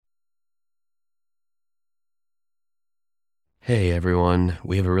Hey everyone,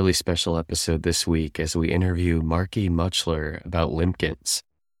 we have a really special episode this week as we interview Marky Mutchler about Limpkins.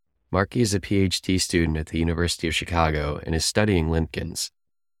 Marky is a PhD student at the University of Chicago and is studying Limpkins.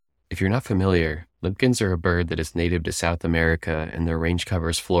 If you're not familiar, Limpkins are a bird that is native to South America and their range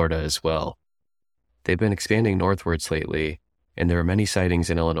covers Florida as well. They've been expanding northwards lately, and there are many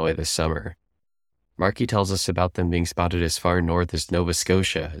sightings in Illinois this summer. Marky tells us about them being spotted as far north as Nova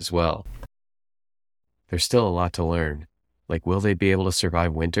Scotia as well. There's still a lot to learn. Like, will they be able to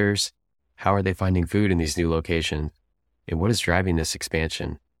survive winters? How are they finding food in these new locations? And what is driving this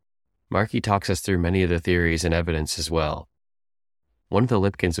expansion? Marky talks us through many of the theories and evidence as well. One of the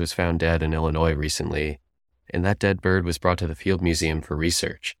Limpkins was found dead in Illinois recently, and that dead bird was brought to the Field Museum for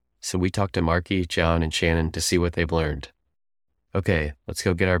research. So we talked to Marky, John, and Shannon to see what they've learned. Okay, let's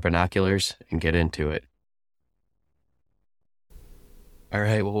go get our binoculars and get into it. All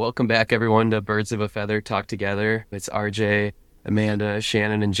right, well, welcome back, everyone, to Birds of a Feather Talk Together. It's RJ, Amanda,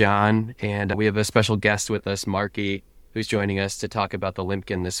 Shannon, and John, and we have a special guest with us, Marky, who's joining us to talk about the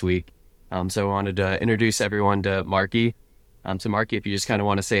Limpkin this week. So I wanted to introduce everyone to Marky. So Marky, if you just kind of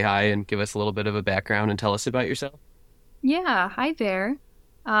want to say hi and give us a little bit of a background and tell us about yourself. Yeah, hi there.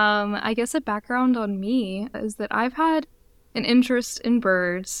 I guess a background on me is that I've had an interest in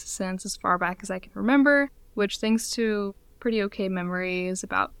birds since as far back as I can remember, which thanks to pretty okay memories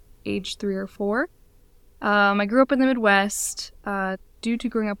about age 3 or 4. I grew up in the Midwest. Due to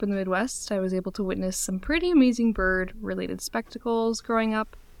growing up in the Midwest, I was able to witness some pretty amazing bird-related spectacles growing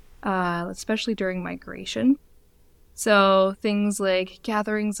up, especially during migration. So things like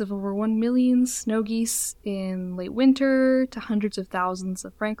gatherings of over 1 million snow geese in late winter to hundreds of thousands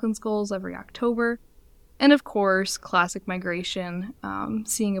of Franklin's gulls every October. And of course, classic migration,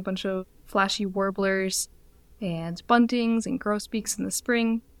 seeing a bunch of flashy warblers and buntings and grosbeaks in the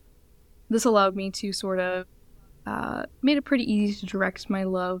spring. This allowed me to sort of made it pretty easy to direct my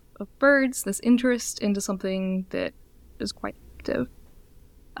love of birds, this interest, into something that is quite active.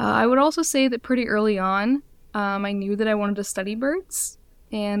 I would also say that pretty early on, I knew that I wanted to study birds,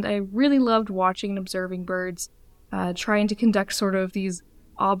 and I really loved watching and observing birds, trying to conduct sort of these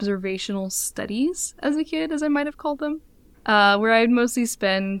observational studies as a kid, as I might have called them, where I'd mostly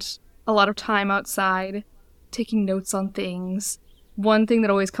spend a lot of time outside, taking notes on things. One thing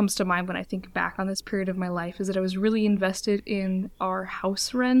that always comes to mind when I think back on this period of my life is that I was really invested in our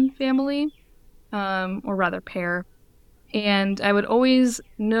house wren family, or rather pair, and I would always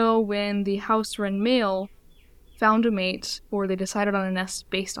know when the house wren male found a mate or they decided on a nest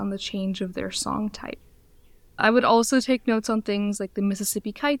based on the change of their song type. I would also take notes on things like the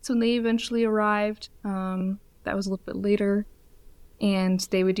Mississippi kites when they eventually arrived. That was a little bit later. And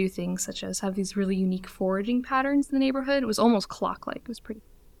they would do things such as have these really unique foraging patterns in the neighborhood. It was almost clock-like. It was pretty.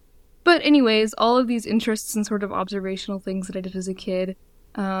 But anyways, all of these interests and sort of observational things that I did as a kid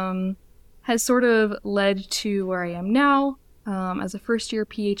has sort of led to where I am now as a first-year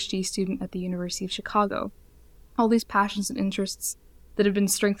PhD student at the University of Chicago. All these passions and interests that have been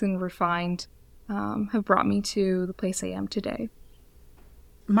strengthened and refined have brought me to the place I am today.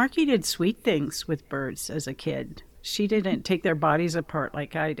 Marky did sweet things with birds as a kid. She didn't take their bodies apart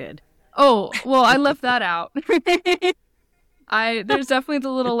like I did. Oh, well, I left that out. There's definitely the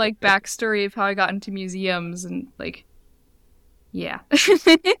little, backstory of how I got into museums and, yeah.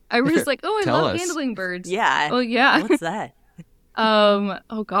 I was just like, oh, I love handling birds. Yeah. Oh, yeah. What's that?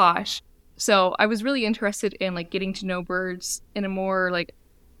 Oh, gosh. So I was really interested in, getting to know birds in a more,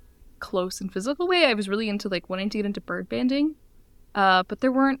 close and physical way. I was really into, wanting to get into bird banding. But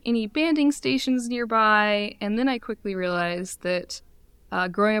there weren't any banding stations nearby, and then I quickly realized that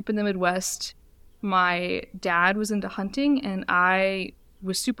growing up in the Midwest, my dad was into hunting, and I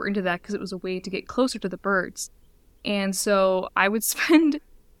was super into that because it was a way to get closer to the birds. And so I would spend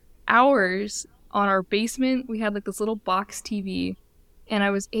hours on our basement. We had this little box TV, and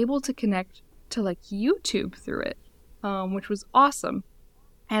I was able to connect to YouTube through it, which was awesome.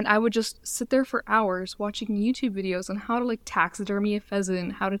 And I would just sit there for hours watching YouTube videos on how to taxidermy a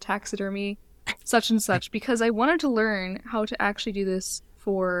pheasant, how to taxidermy such and such, because I wanted to learn how to actually do this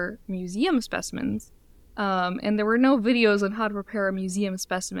for museum specimens. And there were no videos on how to prepare a museum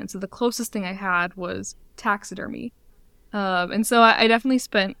specimen, so the closest thing I had was taxidermy. And so I definitely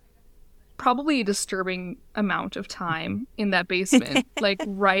spent probably a disturbing amount of time in that basement,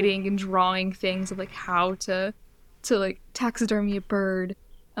 writing and drawing things of how to taxidermy a bird.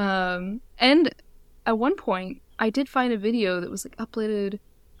 And at one point, I did find a video that was uploaded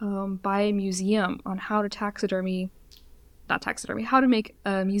by a museum on how to how to make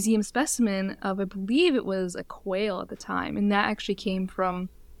a museum specimen of, I believe it was a quail at the time, and that actually came from,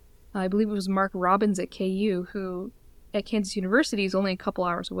 I believe it was Mark Robbins at KU, who at Kansas University is only a couple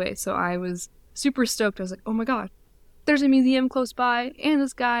hours away. So I was super stoked. I was like, oh my God, there's a museum close by, and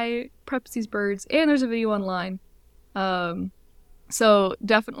this guy preps these birds, and there's a video online. So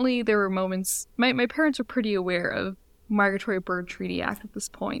definitely there were moments, my parents were pretty aware of Migratory Bird Treaty Act at this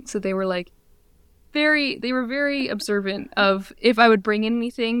point. So they were like, they were very observant of if I would bring in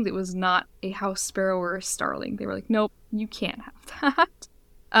anything that was not a house sparrow or a starling. They were like, nope, you can't have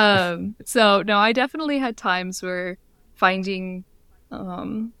that. So no, I definitely had times where finding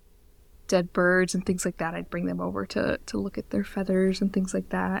dead birds and things like that, I'd bring them over to look at their feathers and things like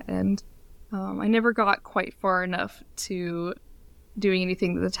that. And I never got quite far enough to doing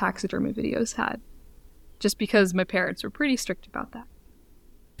anything that the taxidermy videos had, just because my parents were pretty strict about that.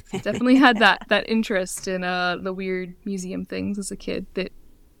 I definitely had that interest in the weird museum things as a kid that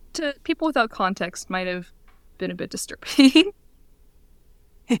to people without context might have been a bit disturbing.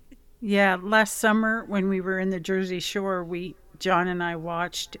 Yeah, last summer when we were in the Jersey Shore, John and I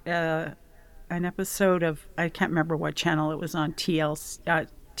watched an episode of, I can't remember what channel it was on,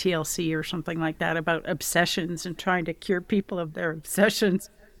 TLC or something like that, about obsessions and trying to cure people of their obsessions.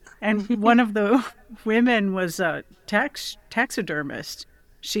 And one of the women was a taxidermist.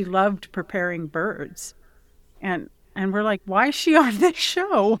 She loved preparing birds. And we're like, why is she on this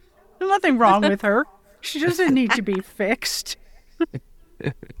show? There's nothing wrong with her. She doesn't need to be fixed.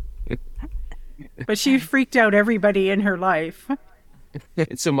 But she freaked out everybody in her life.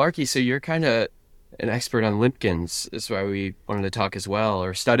 So Marky, so you're kind of an expert on Limpkins. That's why we wanted to talk as well,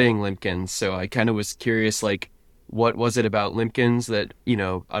 or studying Limpkins. So I kind of was curious, like, what was it about Limpkins that,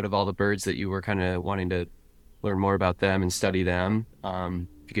 out of all the birds that you were kind of wanting to learn more about them and study them?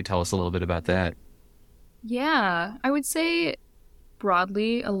 If you could tell us a little bit about that. Yeah, I would say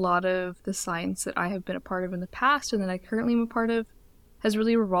broadly, a lot of the science that I have been a part of in the past and that I currently am a part of has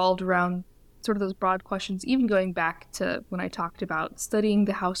really revolved around sort of those broad questions, even going back to when I talked about studying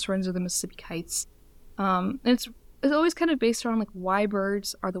the house wrens of the Mississippi kites. And it's always kind of based around like why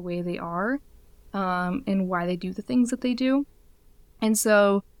birds are the way they are, and why they do the things that they do. And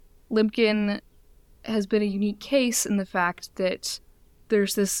so Limpkin has been a unique case in the fact that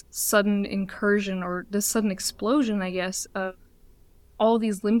there's this sudden incursion, or this sudden explosion, I guess, of all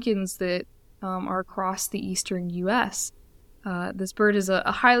these Limpkins that are across the eastern U.S. This bird is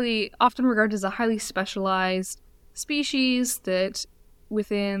often regarded as a highly specialized species that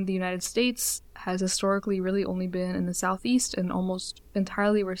within the United States has historically really only been in the southeast and almost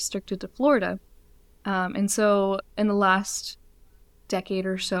entirely restricted to Florida. And so in the last decade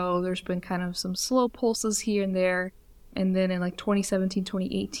or so, there's been kind of some slow pulses here and there. And then in like 2017,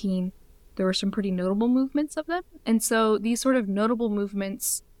 2018, there were some pretty notable movements of them. And so these sort of notable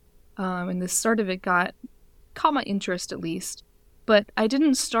movements, and the start of it caught my interest at least. But I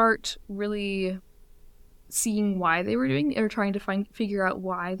didn't start really seeing why they were doing it, or trying to figure out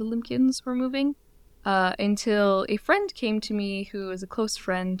why the Limpkins were moving, until a friend came to me who is a close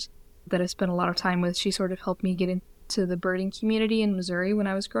friend that I spent a lot of time with. She sort of helped me get into the birding community in Missouri when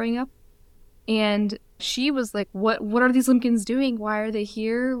I was growing up. And she was like, what are these Limpkins doing? Why are they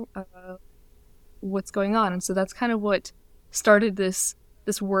here? What's going on? And so that's kind of what started this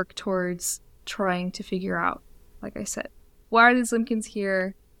work towards trying to figure out, like I said, why are these Limpkins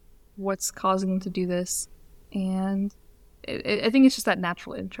here? What's causing them to do this? And I think it's just that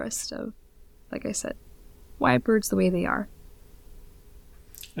natural interest of, like I said, why are birds the way they are?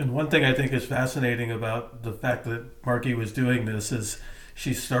 And one thing I think is fascinating about the fact that Marky was doing this is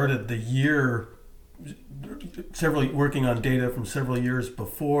she started the year working on data from several years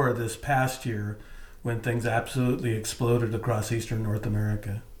before this past year, when things absolutely exploded across eastern North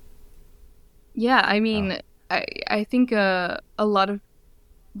America. Yeah, I mean, I think a lot of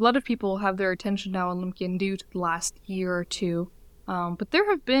people have their attention now on Limpkin due to the last year or two. But there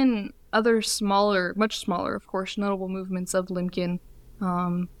have been other much smaller, of course, notable movements of Limpkin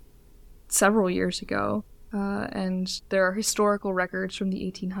several years ago. And there are historical records from the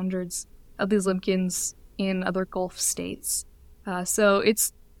 1800s of these Limpkins in other Gulf states. So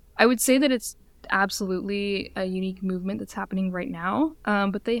I would say that it's absolutely a unique movement that's happening right now.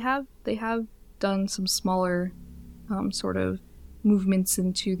 But they have done some smaller sort of movements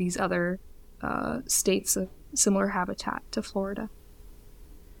into these other states of similar habitat to Florida.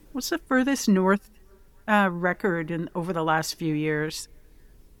 What's the furthest north record over the last few years?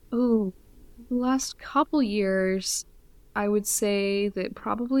 Oh, the last couple years, I would say that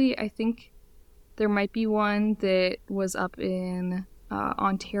probably, I think there might be one that was up in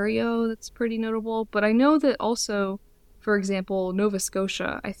Ontario that's pretty notable. But I know that also, for example, Nova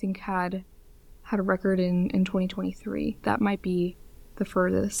Scotia, I think had a record in 2023. That might be the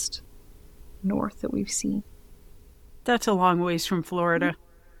furthest north that we've seen. That's a long ways from Florida.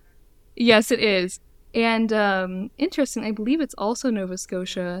 Yes, it is. And interesting, I believe it's also Nova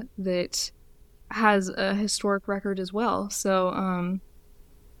Scotia that has a historic record as well. So,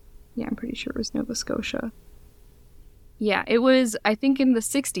 yeah, I'm pretty sure it was Nova Scotia. Yeah, it was, I think in the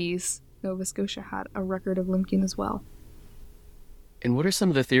 60s, Nova Scotia had a record of Limpkin as well. And what are some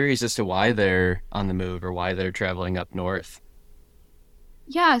of the theories as to why they're on the move or why they're traveling up north?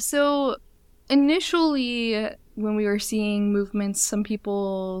 Yeah, so initially, when we were seeing movements, some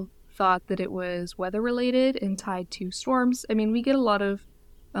people thought that it was weather related and tied to storms. I mean, we get a lot of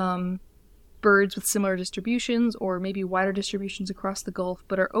birds with similar distributions or maybe wider distributions across the Gulf,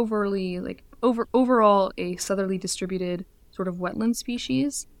 but are overall a southerly distributed sort of wetland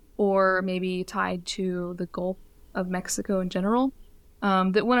species, or maybe tied to the Gulf of Mexico in general.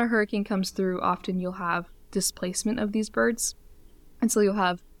 That when a hurricane comes through, often you'll have displacement of these birds. And so you'll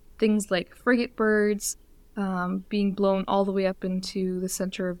have things like frigate birds being blown all the way up into the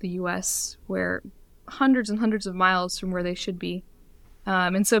center of the U.S., where hundreds and hundreds of miles from where they should be.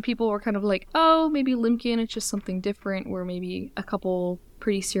 And so people were kind of like, oh, maybe Limpkin, it's just something different, where maybe a couple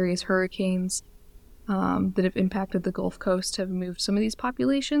pretty serious hurricanes that have impacted the Gulf Coast have moved some of these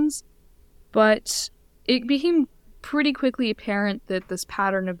populations. But it became pretty quickly apparent that this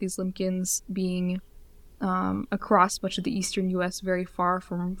pattern of these Limpkins being across much of the eastern U.S., very far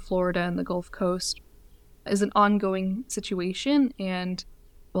from Florida and the Gulf Coast, is an ongoing situation and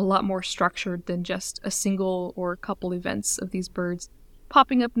a lot more structured than just a single or a couple events of these birds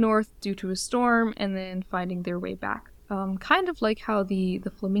popping up north due to a storm and then finding their way back. Kind of like how the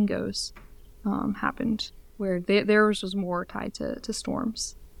flamingos happened, where theirs was more tied to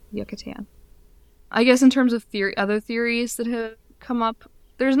storms, Yucatan. I guess in terms of other theories that have come up,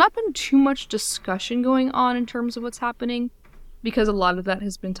 there's not been too much discussion going on in terms of what's happening, because a lot of that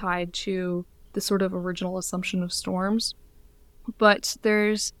has been tied to the sort of original assumption of storms. But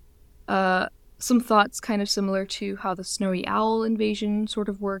there's some thoughts kind of similar to how the snowy owl invasion sort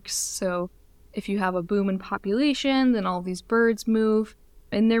of works. So if you have a boom in population, then all these birds move.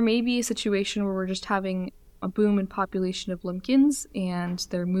 And there may be a situation where we're just having a boom in population of Limpkins and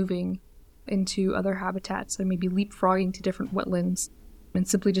they're moving into other habitats and maybe leapfrogging to different wetlands and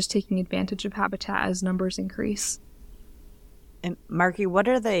simply just taking advantage of habitat as numbers increase. And Marky, what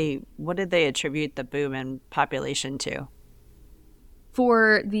did they attribute the boom in population to?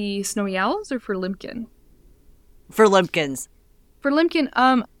 For the snowy owls or for Limpkin? For Limpkins. For Limpkin,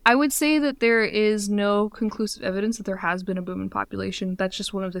 I would say that there is no conclusive evidence that there has been a boom in population. That's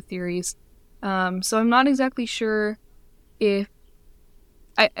just one of the theories. So I'm not exactly sure if...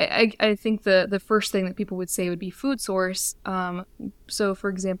 I think the first thing that people would say would be food source. So, for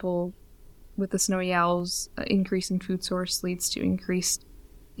example, with the snowy owls, increase in food source leads to increase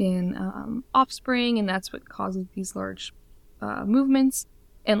in offspring, and that's what causes these large movements.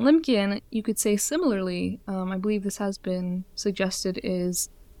 And Limpkin, you could say similarly, I believe this has been suggested, is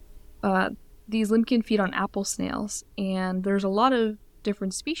these Limpkin feed on apple snails, and there's a lot of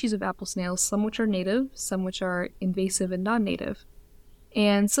different species of apple snails, some which are native, some which are invasive and non-native.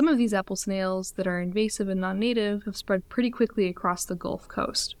 And some of these apple snails that are invasive and non-native have spread pretty quickly across the Gulf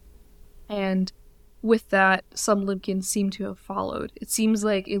Coast. And with that, some Limpkins seem to have followed. It seems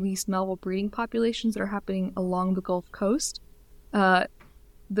like at least novel breeding populations that are happening along the Gulf Coast,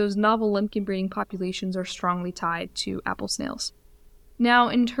 those novel Limpkin breeding populations are strongly tied to apple snails. Now,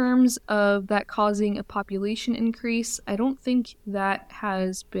 in terms of that causing a population increase, I don't think that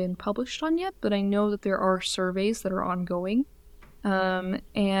has been published on yet, but I know that there are surveys that are ongoing.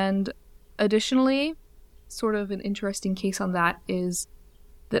 And additionally, sort of an interesting case on that is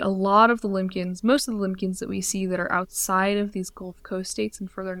that a lot of the Limpkins, most of the Limpkins that we see that are outside of these Gulf Coast states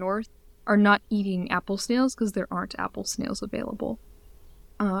and further north, are not eating apple snails because there aren't apple snails available.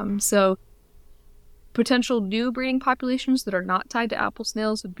 So potential new breeding populations that are not tied to apple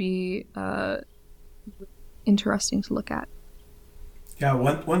snails would be interesting to look at. Yeah,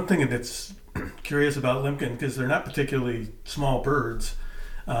 one thing that's curious about Limpkin, because they're not particularly small birds,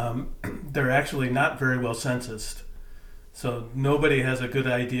 they're actually not very well censused. So nobody has a good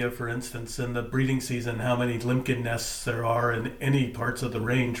idea, for instance, in the breeding season, how many Limpkin nests there are in any parts of the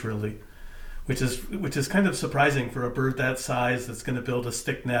range, really, which is kind of surprising for a bird that size that's going to build a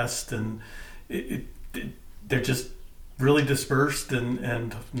stick nest, and they're just really dispersed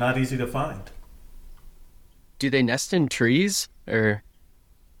and not easy to find. Do they nest in trees, or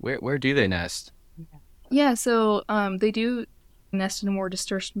where do they nest? Yeah, so they do nest in a more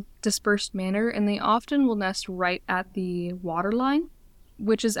dispersed manner, and they often will nest right at the waterline,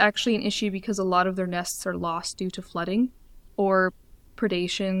 which is actually an issue because a lot of their nests are lost due to flooding or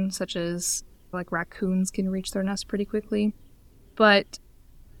predation, such as like raccoons can reach their nest pretty quickly. But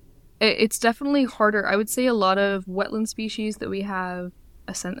it's definitely harder. I would say a lot of wetland species that we have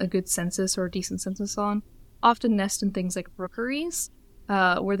a good census or a decent census on often nest in things like rookeries,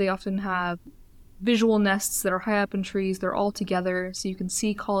 where they often have visual nests that are high up in trees. They're all together, so you can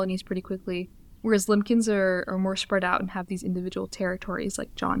see colonies pretty quickly. Whereas limpkins are more spread out and have these individual territories,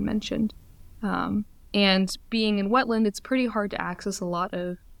 like John mentioned. And being in wetland, it's pretty hard to access a lot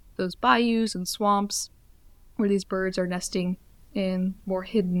of those bayous and swamps where these birds are nesting in more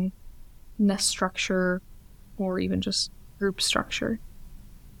hidden nest structure or even just group structure.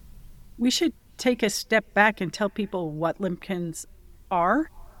 We should take a step back and tell people what limpkins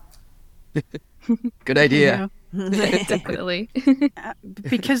are. Good idea. Definitely.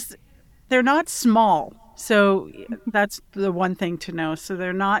 Because they're not small. So that's the one thing to know. So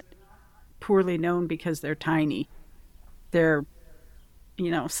they're not poorly known because they're tiny. They're,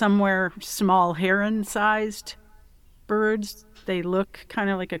 somewhere small heron-sized birds. They look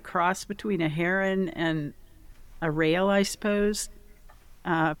kind of like a cross between a heron and a rail, I suppose.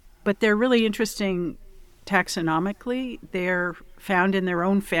 But they're really interesting taxonomically. They're found in their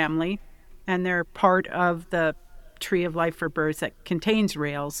own family, and they're part of the tree of life for birds that contains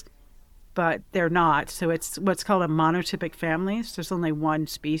rails, but they're not. So it's what's called a monotypic family. So there's only one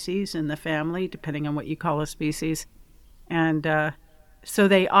species in the family, depending on what you call a species. And so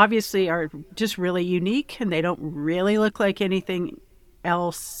they obviously are just really unique, and they don't really look like anything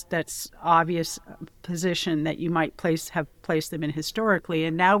else that's obvious position that you might have placed them in historically.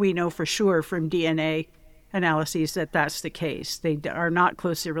 And now we know for sure from DNA analyses that that's the case. They are not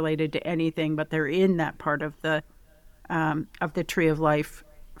closely related to anything, but they're in that part of the tree of life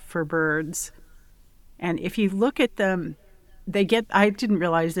for birds. And if you look at them, I didn't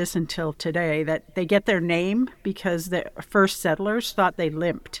realize this until today, that they get their name because the first settlers thought they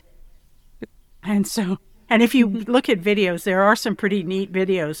limped. And if you look at videos, there are some pretty neat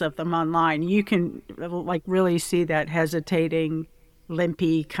videos of them online. You can really see that hesitating,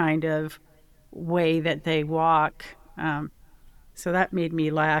 limpy kind of way that they walk. So that made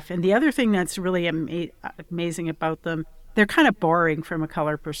me laugh. And the other thing that's really amazing about them, they're kind of boring from a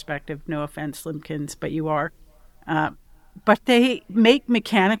color perspective. No offense, limpkins, but you are. But they make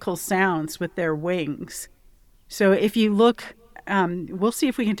mechanical sounds with their wings. So if you look, we'll see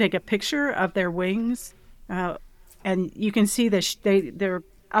if we can take a picture of their wings. And you can see their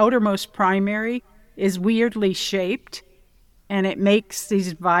outermost primary is weirdly shaped, and it makes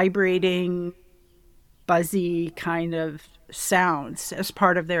these vibrating, buzzy kind of sounds as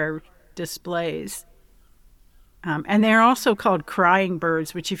part of their displays. And they're also called crying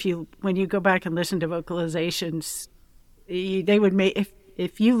birds, which when you go back and listen to vocalizations, they would make,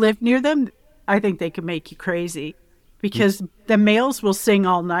 if you live near them, I think they could make you crazy, because the males will sing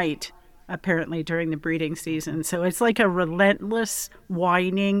all night, apparently, during the breeding season. So it's like a relentless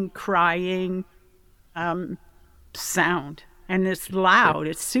whining, crying sound. And it's loud.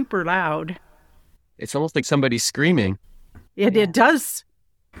 It's super loud. It's almost like somebody screaming. It does.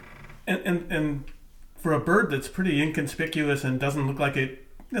 And for a bird that's pretty inconspicuous and doesn't look like it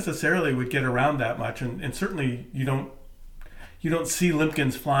necessarily would get around that much, and certainly you don't see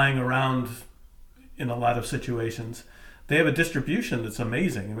limpkins flying around in a lot of situations. They have a distribution that's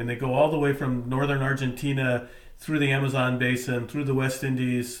amazing. I mean, they go all the way from northern Argentina through the Amazon basin, through the West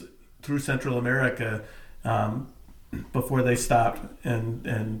Indies, through Central America, before they stopped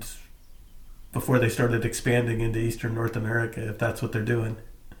and before they started expanding into Eastern North America, if that's what they're doing.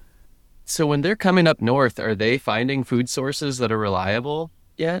 So when they're coming up north, are they finding food sources that are reliable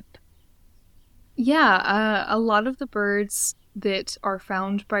yet? Yeah, a lot of the birds that are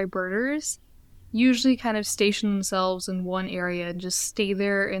found by birders usually kind of station themselves in one area and just stay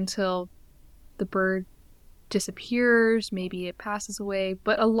there until the bird disappears, maybe it passes away.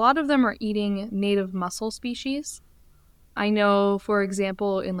 But a lot of them are eating native mussel species. I know, for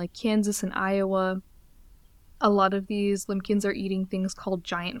example, in like Kansas and Iowa, a lot of these limpkins are eating things called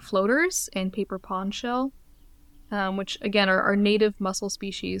giant floaters and paper pond shell, which again are native mussel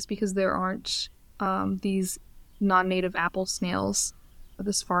species because there aren't these non-native apple snails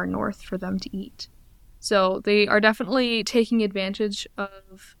this far north for them to eat. So they are definitely taking advantage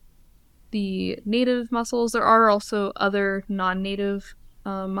of the native mussels. There are also other non-native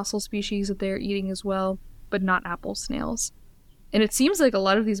mussel species that they're eating as well, but not apple snails. And it seems like a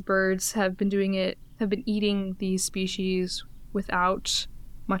lot of these birds have been eating these species without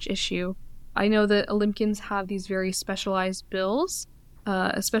much issue. I know that limpkins have these very specialized bills,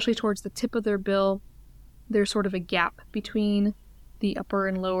 especially towards the tip of their bill. There's sort of a gap between the upper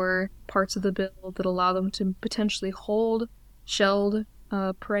and lower parts of the bill that allow them to potentially hold shelled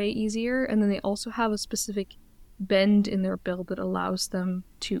prey easier, and then they also have a specific bend in their bill that allows them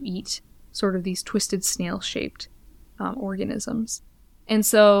to eat sort of these twisted snail-shaped organisms. And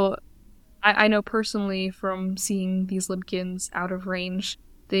so I know personally from seeing these limpkins out of range,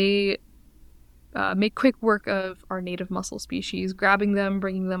 they make quick work of our native mussel species, grabbing them,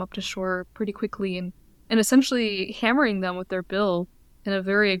 bringing them up to shore pretty quickly, and essentially hammering them with their bill in a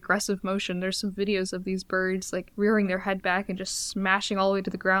very aggressive motion. There's some videos of these birds like rearing their head back and just smashing all the way to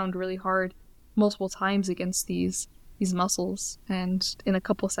the ground really hard multiple times against these mussels, and in a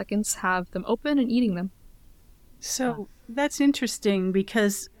couple seconds have them open and eating them. So that's interesting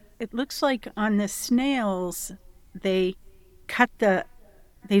because it looks like on the snails, they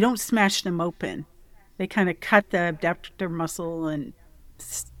don't smash them open. They kind of cut the abductor muscle and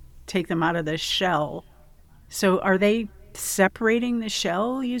take them out of the shell. So are they separating the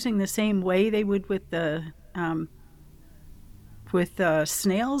shell using the same way they would with the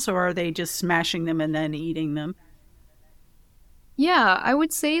snails, or are they just smashing them and then eating them? Yeah, I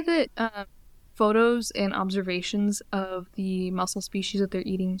would say that photos and observations of the mussel species that they're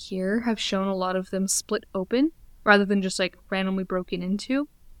eating here have shown a lot of them split open rather than just like randomly broken into.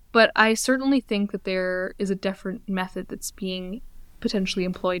 But I certainly think that there is a different method that's being potentially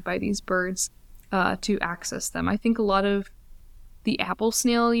employed by these birds to access them. I think a lot of the apple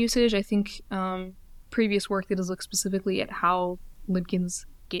snail usage, I think previous work that has looked specifically at how limpkins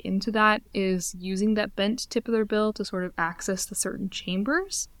get into that is using that bent tip of their bill to sort of access the certain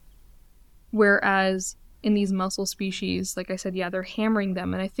chambers. Whereas in these mussel species, like I said, yeah, they're hammering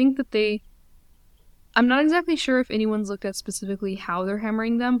them. And I think that I'm not exactly sure if anyone's looked at specifically how they're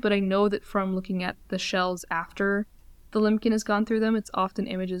hammering them, but I know that from looking at the shells after the limpkin has gone through them, it's often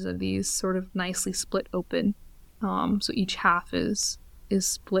images of these sort of nicely split open. So each half is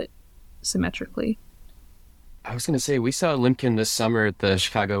split symmetrically. I was going to say, we saw a limpkin this summer at the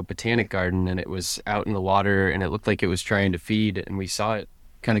Chicago Botanic Garden, and it was out in the water, and it looked like it was trying to feed, and we saw it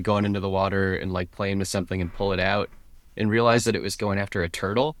kind of going into the water and like playing with something and pull it out, and realized that it was going after a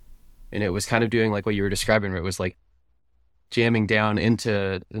turtle, and it was kind of doing like what you were describing, where it was like jamming down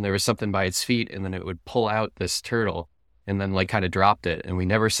into, and there was something by its feet, and then it would pull out this turtle, and then like kind of dropped it, and we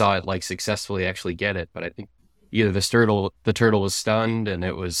never saw it like successfully actually get it. But I think either the turtle was stunned and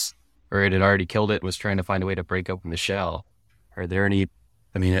it had already killed it and was trying to find a way to break open the shell. Are there any,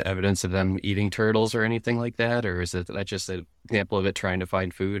 evidence of them eating turtles or anything like that? Or is that just an example of it trying to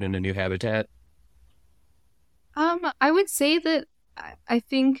find food in a new habitat? I would say that I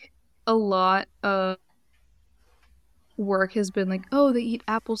think a lot of work has been like, oh, they eat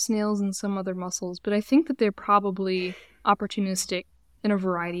apple snails and some other mussels, but I think that they're probably opportunistic in a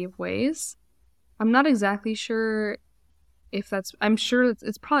variety of ways. I'm not exactly sure if I'm sure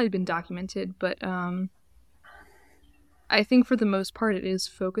it's probably been documented, but I think for the most part it is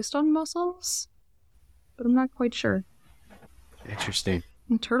focused on mussels, but I'm not quite sure. Interesting.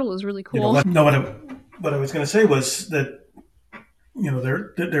 The turtle is really cool. What I was going to say was that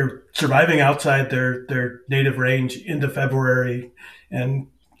they're surviving outside their native range into February, and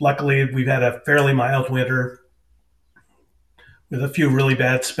luckily we've had a fairly mild winter with a few really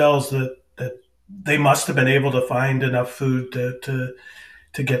bad spells that they must have been able to find enough food to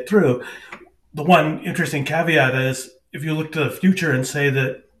get through. The one interesting caveat is if you look to the future and say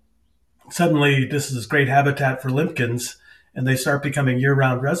that suddenly this is great habitat for limpkins and they start becoming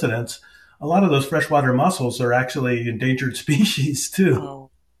year-round residents, a lot of those freshwater mussels are actually endangered species too.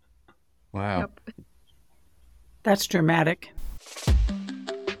 Oh. Wow. Yep. That's dramatic.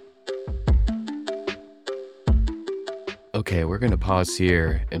 Okay, we're going to pause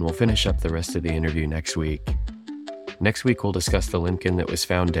here, and we'll finish up the rest of the interview next week. Next week, we'll discuss the limpkin that was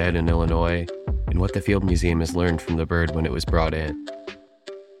found dead in Illinois and what the Field Museum has learned from the bird when it was brought in.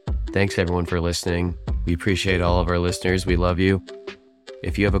 Thanks, everyone, for listening. We appreciate all of our listeners. We love you.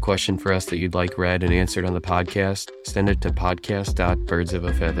 If you have a question for us that you'd like read and answered on the podcast, send it to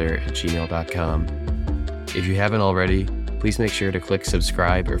podcast.birdsofafeather@gmail.com. If you haven't already, please make sure to click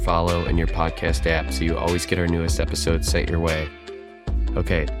subscribe or follow in your podcast app so you always get our newest episodes sent your way.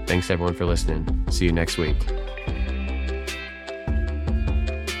 Okay, thanks everyone for listening. See you next week.